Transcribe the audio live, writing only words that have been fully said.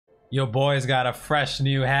Your boy's got a fresh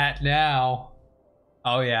new hat now.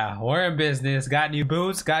 Oh yeah, we're in business. Got new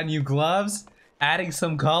boots, got new gloves, adding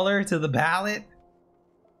some color to the palette.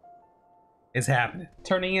 It's happening.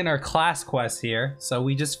 Turning in our class quest here. So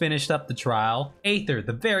we just finished up the trial. Aether,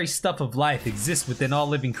 the very stuff of life, exists within all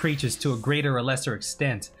living creatures to a greater or lesser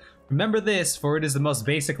extent. Remember this, for it is the most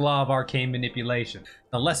basic law of arcane manipulation.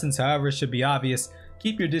 The lessons, however, should be obvious.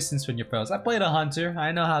 Keep your distance from your foes. I played a hunter.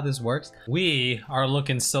 I know how this works. We are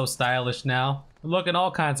looking so stylish now. We're looking all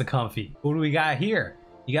kinds of comfy. What do we got here?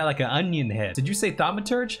 You got like an onion head. Did you say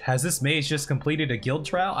thaumaturge? Has this mage just completed a guild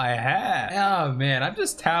trial? I have. Oh man, I'm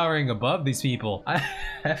just towering above these people.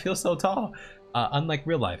 I feel so tall. Unlike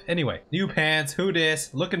real life. Anyway, new pants. Who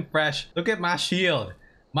dis? Looking fresh. Look at my shield.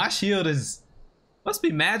 My shield is... must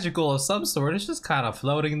be magical of some sort. It's just kind of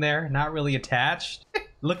floating there. Not really attached.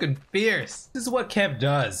 Looking fierce. This is what Kev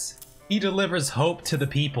does. He delivers hope to the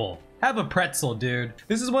people. Have a pretzel, dude.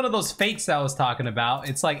 This is one of those fates I was talking about.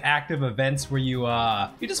 It's like active events where you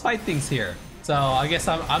just fight things here. So I guess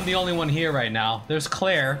I'm the only one here right now. There's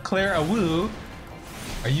Claire. Claire Awu.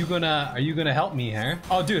 Are you gonna help me here?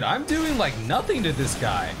 Oh, dude, I'm doing like nothing to this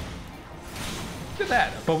guy. Look at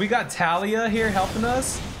that. But we got Talia here helping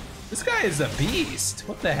us. This guy is a beast.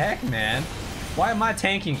 What the heck, man? Why am I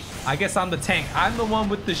tanking? I guess I'm the tank. I'm the one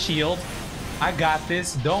with the shield. I got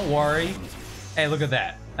this. Don't worry. Hey, look at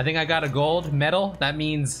that. I think I got a gold medal. That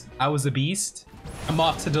means I was a beast. I'm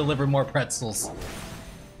off to deliver more pretzels.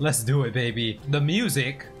 Let's do it, baby. The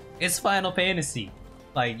music is Final Fantasy.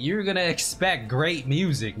 Like, you're gonna expect great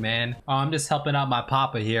music, man. Oh, I'm just helping out my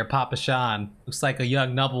papa here. Papa Sean. Looks like a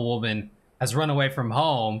young noblewoman has run away from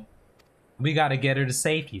home. We gotta get her to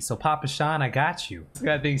safety. So Papa Sean, I got you. This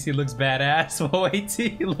guy thinks he looks badass. Wait till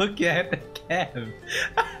you look at Kev.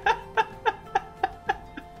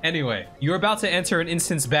 Anyway, you're about to enter an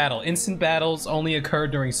instance battle. Instant battles only occur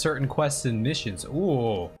during certain quests and missions. Ooh.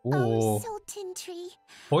 Ooh. Oh, Sultan Tree.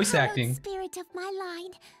 Voice acting. Spirit of my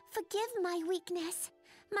line, forgive my weakness.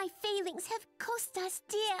 My failings have cost us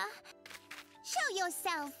dear. Show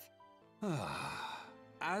yourself.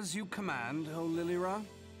 As you command, O Lilira.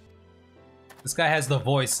 This guy has the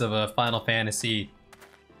voice of a Final Fantasy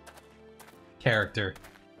character.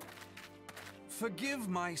 Forgive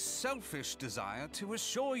my selfish desire to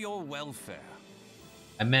assure your welfare.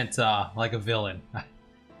 I meant like a villain.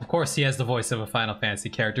 Of course he has the voice of a Final Fantasy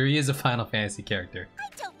character. He is a Final Fantasy character.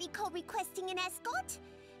 I don't recall requesting an escort.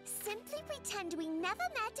 Simply pretend we never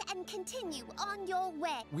met and continue on your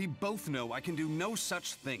way. We both know I can do no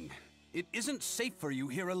such thing. It isn't safe for you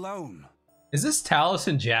here alone. Is this Talus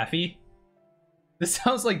and Jaffe? This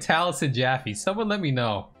sounds like Talus and Jaffe. Someone let me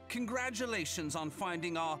know. Congratulations on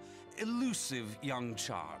finding our elusive young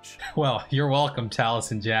charge. Well, you're welcome,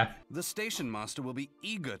 Talus and Jaffe. The station master will be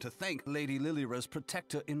eager to thank Lady Lilira's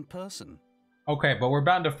protector in person. Okay, but we're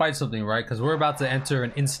bound to fight something, right? Because we're about to enter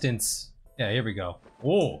an instance. Yeah, here we go.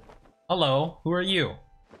 Whoa. Hello, who are you?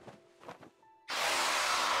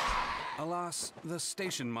 Alas, the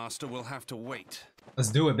station master will have to wait. Let's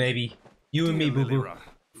do it, baby. You and me, Dear boo-boo. Lilira,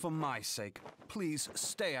 for my sake, please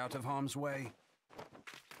stay out of harm's way.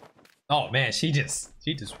 Oh man, she just.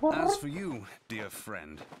 As for you, dear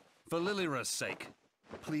friend, for Lilira's sake,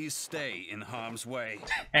 please stay in harm's way.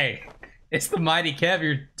 Hey, it's the mighty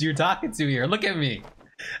Kev you're talking to here. Look at me.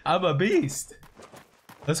 I'm a beast.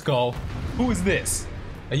 Let's go. Who is this?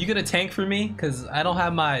 Are you gonna tank for me? Cause I don't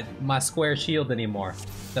have my square shield anymore.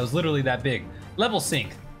 That was literally that big. Level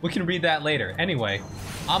sync. We can read that later. Anyway,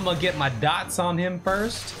 I'm gonna get my dots on him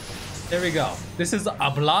first. There we go. This is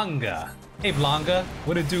a Blanca. Hey Blanca,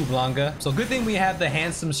 what it do, Blanca? So good thing we have the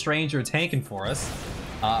handsome stranger tanking for us.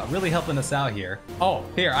 Really helping us out here. Oh,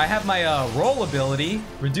 here, I have my roll ability.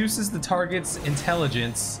 Reduces the target's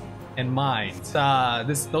intelligence and mind.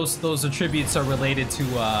 Those attributes are related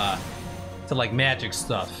to like magic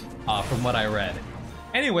stuff, from what I read.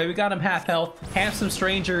 Anyway, we got him half health. Handsome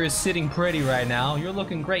stranger is sitting pretty right now. You're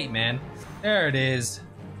looking great, man. There it is.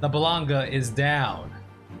 The Blanca is down.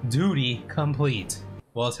 Duty complete.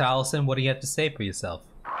 Well, Taliesin, what do you have to say for yourself?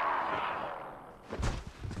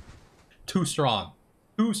 Too strong.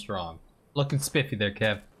 Too strong. Looking spiffy there,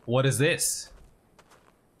 Kev. What is this?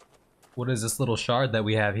 What is this little shard that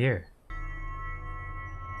we have here?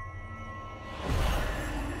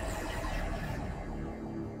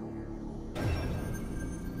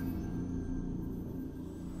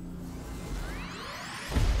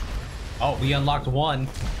 Oh, we unlocked one.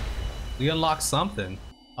 We unlocked something.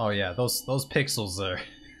 Oh yeah, those pixels are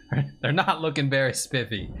they're not looking very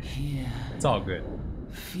spiffy. Hear, It's all good.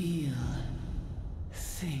 feel,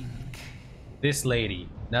 think. This lady.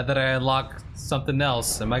 Now that I unlock something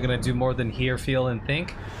else, am I gonna do more than hear, feel, and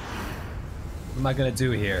think? What am I gonna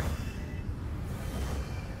do here?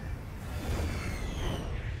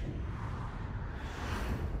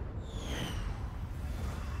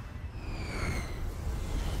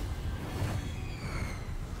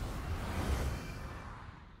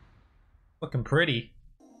 Looking pretty.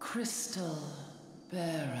 Crystal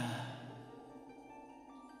Bearer.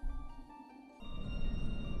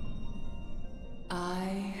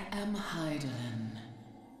 I am Hydaelyn,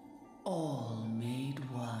 all made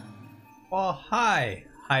one. Oh, hi,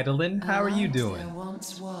 Hydaelyn. How are you doing? There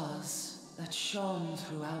once was that shone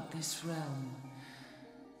throughout this realm,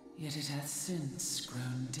 yet it hath since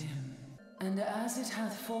grown dim. And as it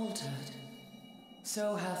hath faltered,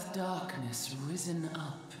 so hath darkness risen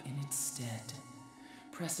up in its stead,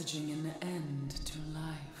 presaging an end to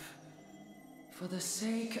life. For the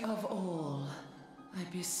sake of all, I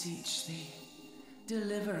beseech thee,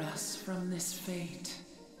 deliver us from this fate.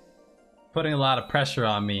 Putting a lot of pressure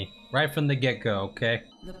on me right from the get-go, okay?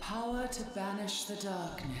 The power to banish the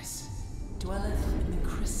darkness dwelleth in the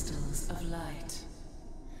crystals of light.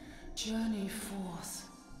 Journey forth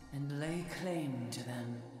and lay claim to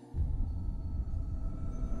them.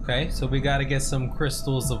 Okay, so we gotta get some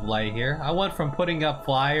crystals of light here. I went from putting up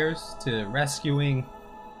flyers to rescuing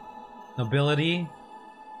nobility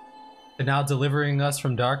to now delivering us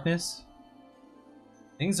from darkness.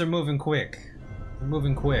 Things are moving quick. They're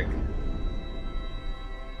moving quick.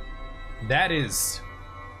 That is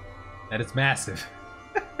massive.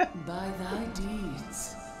 By thy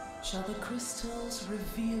deeds shall the crystals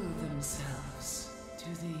reveal themselves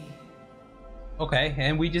to thee. Okay,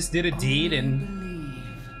 and we just did a deed Only and believe,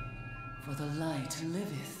 for the light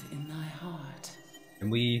liveth in thy heart.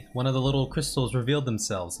 one of the little crystals revealed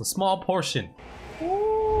themselves. A small portion.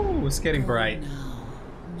 Ooh, it's getting Go bright. now,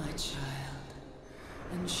 my child,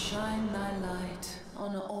 and shine thy light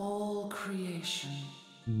on all creation.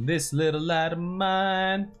 This little light of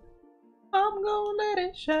mine, I'm gonna let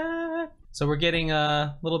it shine. So we're getting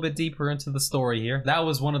a little bit deeper into the story here. That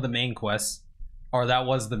was one of the main quests. Or that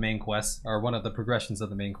was the main quest, or one of the progressions of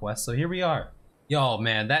the main quest. So here we are. Yo,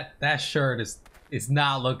 man, that shirt is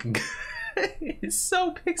not looking good. It's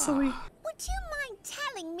so pixely. Would you mind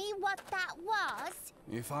telling me what that was?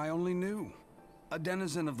 If I only knew. A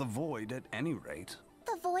denizen of the void at any rate.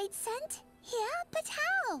 The void sent? Here? But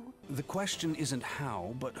how? The question isn't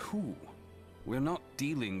how, but who. We're not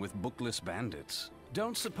dealing with bookless bandits.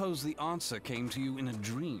 Don't suppose the answer came to you in a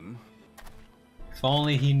dream. If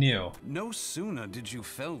only he knew. No sooner did you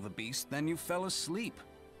fell the beast than you fell asleep.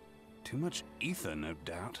 Too much ether, no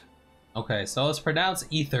doubt. Okay, so it's pronounced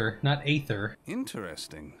ether, not aether.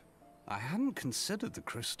 Interesting. I hadn't considered the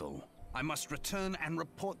crystal. I must return and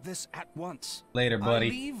report this at once. Later, buddy. I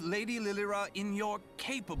leave Lady Lilira in your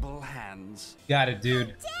capable hands. Got it, dude.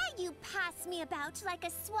 Dare you pass me about like a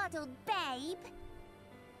swaddled babe?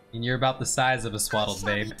 And you're about the size of a I swaddled shall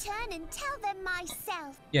babe. return and tell them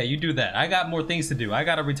myself. Yeah, you do that. I got more things to do. I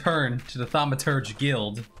gotta return to the Thaumaturge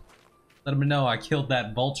Guild. Let them know I killed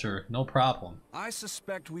that vulture. No problem. I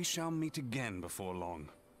suspect we shall meet again before long.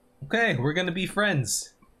 Okay, we're gonna be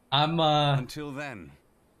friends. I'm Until then.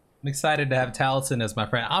 excited to have Taliesin as my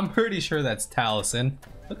friend. I'm pretty sure that's Taliesin.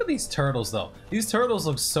 Look at these turtles, though. These turtles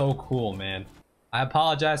look so cool, man. I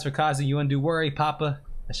apologize for causing you undue worry, Papa.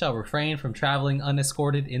 I shall refrain from traveling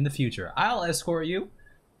unescorted in the future. I'll escort you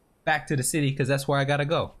back to the city, because that's where I gotta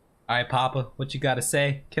go. Alright, Papa, what you gotta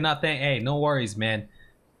say? Cannot thank... Hey, no worries, man.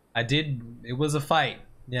 It was a fight.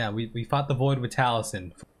 Yeah, we fought the void with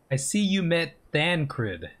Taliesin. I see you met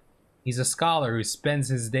Thancred. He's a scholar who spends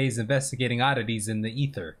his days investigating oddities in the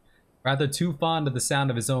ether. Rather too fond of the sound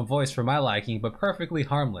of his own voice for my liking, but perfectly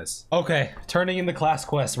harmless. Okay, turning in the class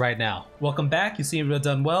quest right now. Welcome back, you seem to have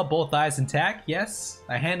done well, both eyes intact. Yes,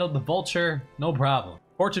 I handled the vulture, no problem.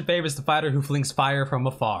 Fortune favors the fighter who flings fire from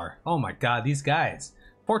afar. Oh my god, these guys.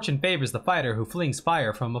 Fortune favors the fighter who flings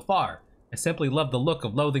fire from afar. I simply love the look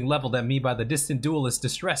of loathing leveled at me by the distant duelist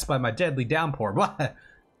distressed by my deadly downpour. What?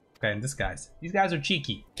 Okay, and these guys are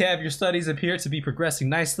cheeky. Kev, your studies appear to be progressing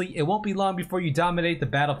nicely. It won't be long before you dominate the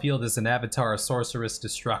battlefield as an avatar of sorceress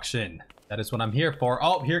destruction. That is what I'm here for.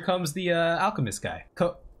 Oh, here comes the alchemist guy.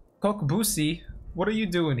 Kokobusi, what are you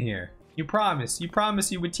doing here? You promised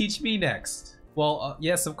you would teach me next. Well,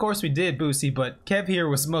 yes, of course we did, Boosie, but Kev here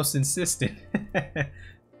was most insistent.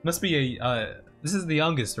 Must be this is the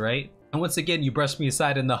youngest, right? And once again, you brushed me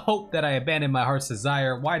aside in the hope that I abandoned my heart's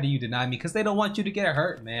desire. Why do you deny me? Because they don't want you to get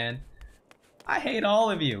hurt, man. I hate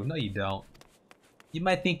all of you. No, you don't. You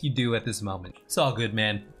might think you do at this moment. It's all good,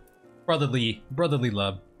 man. Brotherly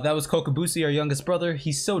love. That was Kokobusi, our youngest brother.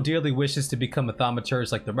 He so dearly wishes to become a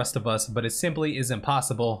thaumaturge like the rest of us, but it simply is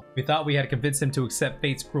impossible. We thought we had to convince him to accept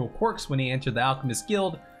fate's cruel quirks when he entered the Alchemist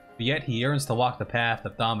Guild, but yet he yearns to walk the path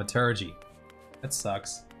of thaumaturgy. That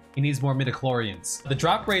sucks. He needs more midichlorians. The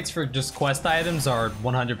drop rates for just quest items are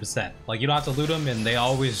 100%. Like, you don't have to loot them, and they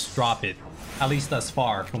always drop it. At least thus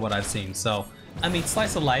far, from what I've seen. So, I mean,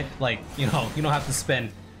 slice of life, like, you know, you don't have to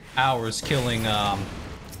spend hours killing,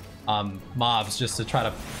 mobs just to try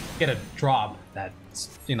to get a drop that,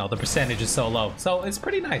 you know, the percentage is so low. So it's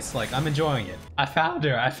pretty nice. Like, I'm enjoying it. I found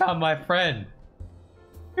her. I found my friend.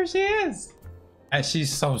 Here she is. And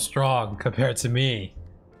she's so strong compared to me.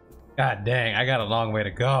 God dang, I got a long way to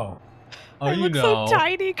go. Oh, I you look know. so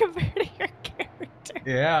tiny compared to your character.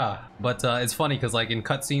 Yeah, but it's funny because like in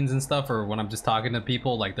cutscenes and stuff, or when I'm just talking to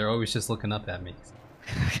people, like they're always just looking up at me.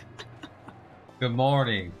 Good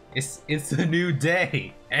morning. It's a new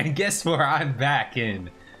day, and guess where I'm back in?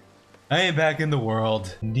 I ain't back in the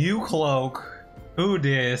world. New cloak. Who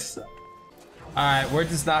dis? All right, we're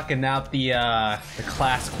just knocking out the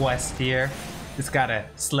class quest here. Just gotta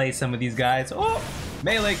slay some of these guys. Oh,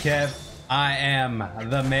 melee Kev. I am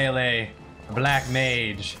the melee black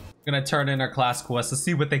mage. Gonna turn in our class quest to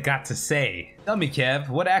see what they got to say. Tell me, Kev,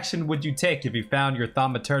 what action would you take if you found your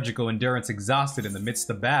thaumaturgical endurance exhausted in the midst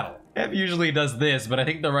of battle? Kev usually does this, but I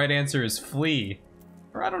think the right answer is flee.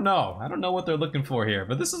 Or I don't know. I don't know what they're looking for here,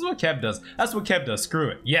 but this is what Kev does. That's what Kev does. Screw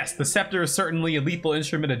it. Yes, the scepter is certainly a lethal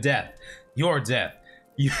instrument of death. Your death.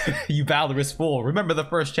 You valorous fool. Remember the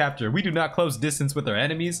first chapter. We do not close distance with our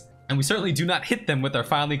enemies, and we certainly do not hit them with our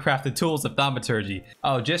finely crafted tools of thaumaturgy.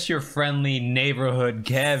 Oh, just your friendly neighborhood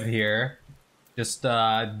Kev here. Just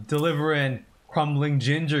delivering crumbling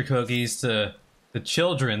ginger cookies to the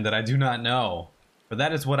children that I do not know. But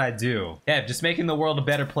that is what I do. Kev, just making the world a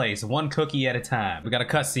better place, one cookie at a time. We got a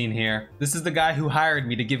cutscene here. This is the guy who hired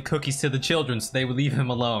me to give cookies to the children so they would leave him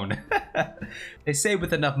alone. They say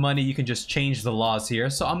with enough money you can just change the laws here,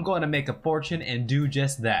 so I'm going to make a fortune and do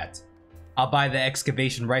just that. I'll buy the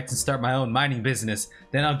excavation rights and start my own mining business.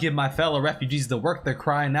 Then I'll give my fellow refugees the work they're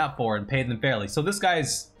crying out for and pay them fairly. So this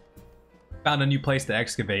guy's found a new place to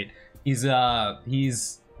excavate. He's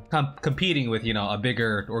competing with, you know, a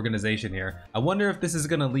bigger organization here. I wonder if this is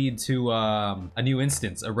gonna lead to a new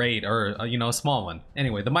instance, a raid, or you know, a small one.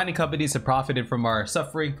 Anyway, the mining companies have profited from our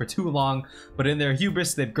suffering for too long, but in their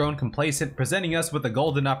hubris they've grown complacent, presenting us with a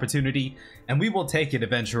golden opportunity, and we will take it,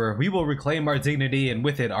 adventurer. We will reclaim our dignity, and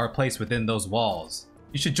with it our place within those walls.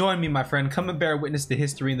 You should join me, my friend. Come and bear witness to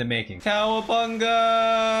history in the making. Cowabunga!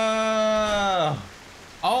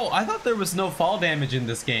 Oh, I thought there was no fall damage in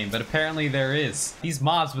this game, but apparently there is. These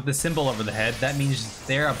mobs with the symbol over the head, that means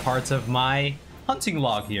they're a part of my hunting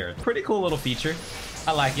log here. Pretty cool little feature.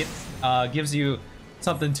 I like it. Gives you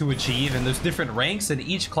something to achieve, and there's different ranks, and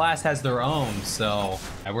each class has their own, so...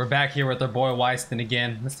 And we're back here with our boy Weiston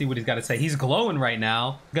again. Let's see what he's got to say. He's glowing right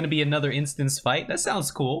now. Gonna be another instance fight. That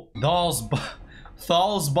sounds cool.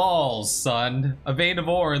 Thal's balls, son. A vein of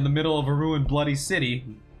ore in the middle of a ruined bloody city.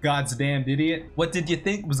 God's damned idiot. What did you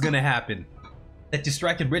think was gonna happen? That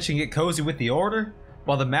distracted rich and get cozy with the order?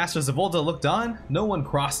 While the masters of Ulda looked on? No one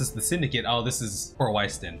crosses the syndicate. Oh, this is for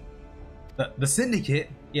Weiston. The syndicate?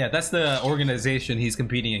 Yeah, that's the organization he's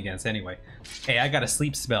competing against anyway. Hey, I got a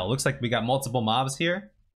sleep spell. Looks like we got multiple mobs here.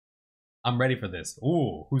 I'm ready for this.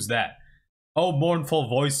 Ooh, who's that? Oh, mournful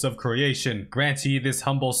voice of creation, grant ye this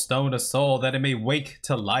humble stone a soul that it may wake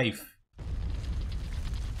to life.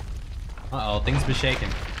 Uh-oh, things be shaking.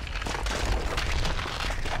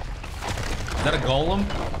 Is that a golem?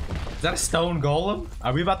 Is that a stone golem?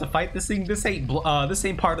 Are we about to fight this thing? This ain't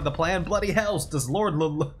part of the plan. Bloody hells! Does Lord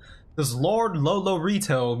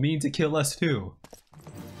Lolorito mean to kill us too?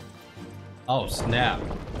 Oh snap!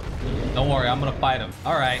 Don't worry, I'm gonna fight him.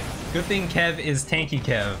 All right. Good thing Kev is tanky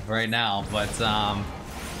Kev right now, but this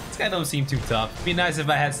guy don't seem too tough. It'd be nice if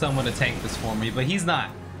I had someone to tank this for me, but he's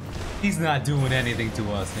not. He's not doing anything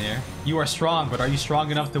to us here. You are strong, but are you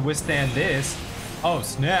strong enough to withstand this? Oh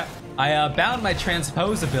snap! I bound my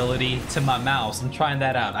transpose ability to my mouse. I'm trying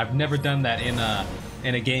that out. I've never done that in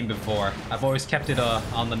a game before. I've always kept it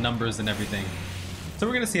on the numbers and everything. So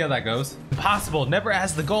we're gonna see how that goes. Impossible. Never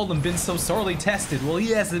has the golem been so sorely tested. Well, he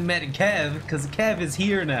hasn't met Kev, because Kev is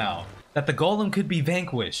here now. That the golem could be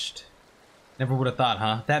vanquished. Never would have thought,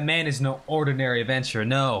 huh? That man is no ordinary adventurer.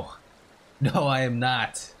 No. No, I am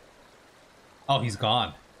not. Oh, he's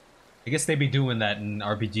gone. I guess they be doing that in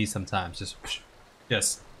RPG sometimes.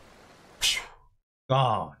 Just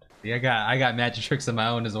gone. See, I got magic tricks of my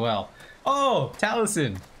own as well. Oh,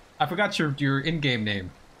 Taliesin. I forgot your in-game name.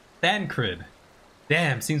 Thancred.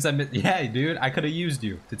 Damn, seems I missed. Yeah, dude, I could have used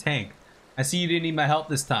you to tank. I see you didn't need my help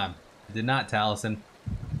this time. I did not, Taliesin.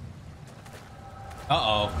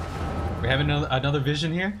 Uh-oh. We're having another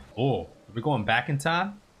vision here? Oh, are we going back in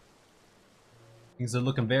time? Things are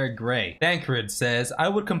looking very gray. Thancred says, I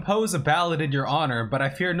would compose a ballad in your honor, but I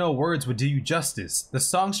fear no words would do you justice. The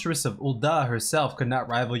songstress of Ul'dah herself could not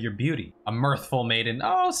rival your beauty. A mirthful maiden.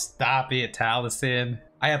 Oh, stop it, Taliesin.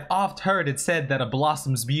 I have oft heard it said that a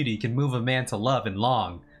blossom's beauty can move a man to love and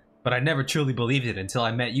long, but I never truly believed it until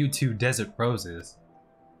I met you two desert roses.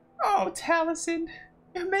 Oh, Taliesin,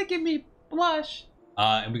 you're making me blush.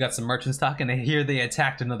 And we got some merchants talking, and here they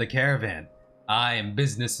attacked another caravan. Aye, and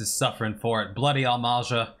business is suffering for it. Bloody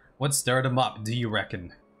Almalja, what stirred him up, do you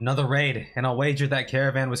reckon? Another raid, and I'll wager that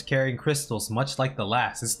caravan was carrying crystals much like the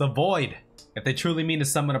last. It's the Void! If they truly mean to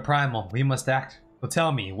summon a primal, we must act. So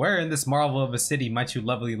tell me, where in this marvel of a city might you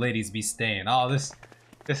lovely ladies be staying? Oh, this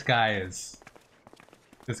guy is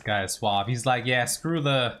suave. He's like, yeah, screw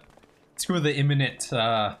the imminent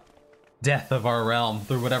death of our realm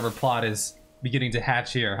through whatever plot is beginning to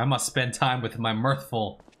hatch here. I must spend time with my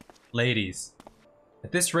mirthful ladies.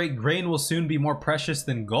 At this rate, grain will soon be more precious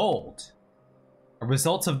than gold. A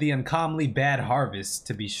result of the uncommonly bad harvest,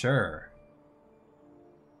 to be sure.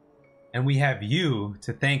 And we have you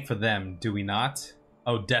to thank for them, do we not?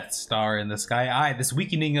 Oh, Death Star in the sky. Aye, this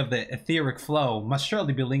weakening of the etheric flow must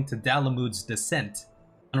surely be linked to Dalamud's descent.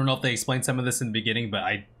 I don't know if they explained some of this in the beginning, but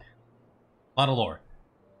a lot of lore.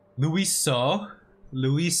 Luiso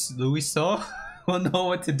will know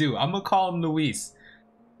what to do. I'm gonna call him Luis.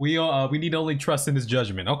 We need only trust in his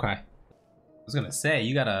judgment. Okay. I was gonna say,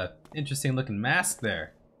 you got a interesting looking mask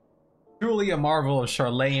there. Truly a marvel of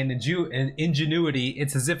Charlatan and ingenuity.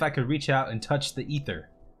 It's as if I could reach out and touch the ether.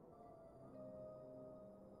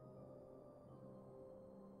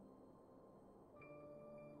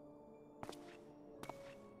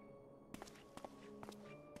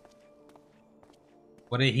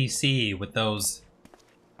 What did he see with those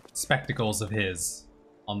spectacles of his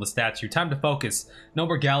on the statue? Time to focus. No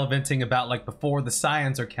more gallivanting about like before. The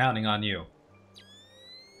Scions are counting on you.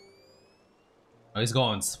 Oh, he's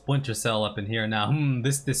going Splinter Cell up in here now.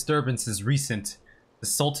 This disturbance is recent. The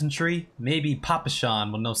Sultanry? Maybe Papa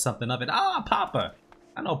Sean will know something of it. Ah, Papa.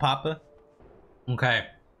 I know Papa. Okay.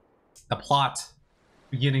 The plot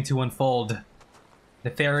beginning to unfold.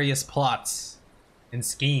 Nefarious plots and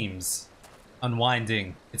schemes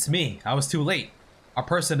unwinding. It's me. I was too late. Our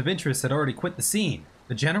person of interest had already quit the scene.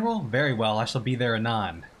 The general? Very well. I shall be there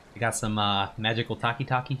anon. We got some magical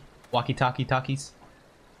walkie-talkie-talkies.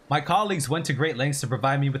 My colleagues went to great lengths to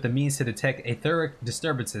provide me with the means to detect etheric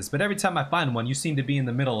disturbances, but every time I find one, you seem to be in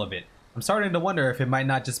the middle of it. I'm starting to wonder if it might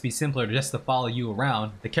not just be simpler just to follow you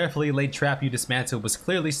around. The carefully laid trap you dismantled was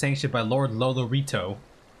clearly sanctioned by Lord Lolorito.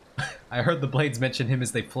 I heard the Blades mention him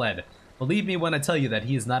as they fled. Believe me when I tell you that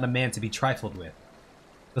he is not a man to be trifled with.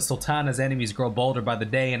 The Sultana's enemies grow bolder by the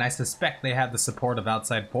day, and I suspect they have the support of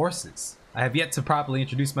outside forces. I have yet to properly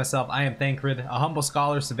introduce myself. I am Thancred, a humble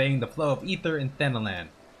scholar surveying the flow of ether in Thanalan.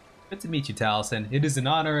 Good to meet you, Taliesin. It is an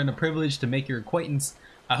honor and a privilege to make your acquaintance.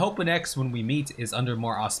 I hope when we meet is under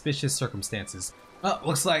more auspicious circumstances. Well,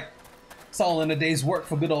 looks like it's all in a day's work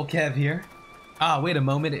for good old Kev here. Ah, wait a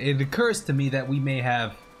moment. It occurs to me that we may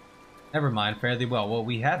have... Never mind, fairly well. Well,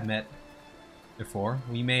 we have met before.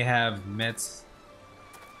 We may have met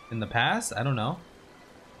in the past. I don't know.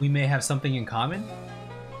 We may have something in common.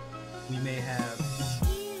 We may have...